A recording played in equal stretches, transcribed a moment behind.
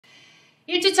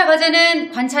1주차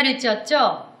과제는 관찰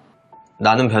일지였죠?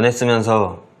 나는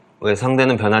변했으면서 왜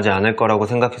상대는 변하지 않을 거라고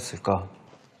생각했을까?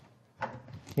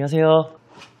 안녕하세요.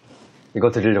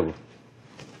 이거 드리려고.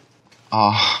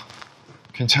 아,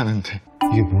 괜찮은데.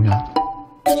 이게 뭐냐?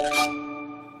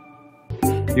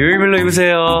 요일별로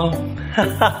입으세요.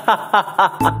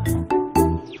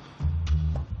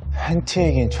 팬티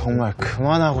얘기는 정말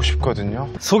그만하고 싶거든요.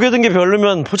 소개된 게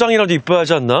별로면 포장이라도 이뻐야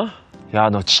하지 않나? 야,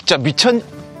 너 진짜 미쳤...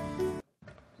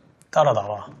 따라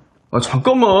나와. 아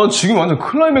잠깐만, 지금 완전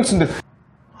클라이맥스인데.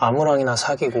 아무랑이나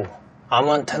사귀고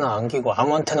아무한테나 안기고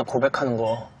아무한테나 고백하는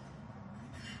거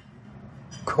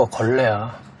그거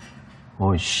걸레야.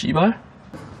 어이 씨발.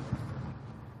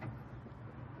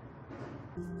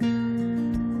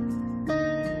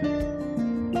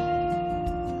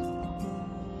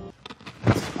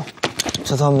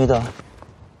 죄송합니다.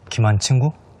 김한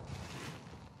친구?